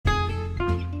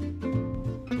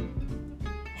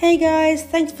Hey guys,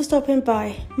 thanks for stopping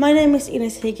by. My name is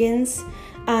Ines Higgins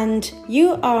and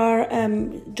you are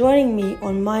joining me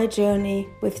on my journey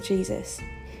with Jesus.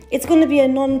 It's going to be a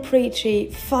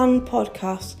non-preachy, fun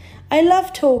podcast. I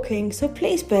love talking, so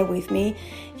please bear with me.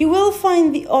 You will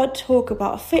find the odd talk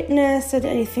about fitness and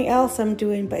anything else I'm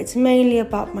doing, but it's mainly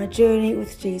about my journey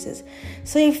with Jesus.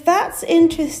 So if that's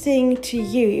interesting to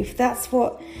you, if that's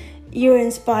what you're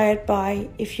inspired by,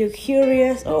 if you're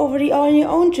curious or already on your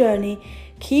own journey,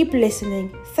 keep listening.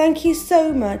 Thank you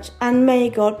so much and may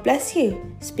God bless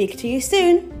you. Speak to you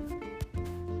soon.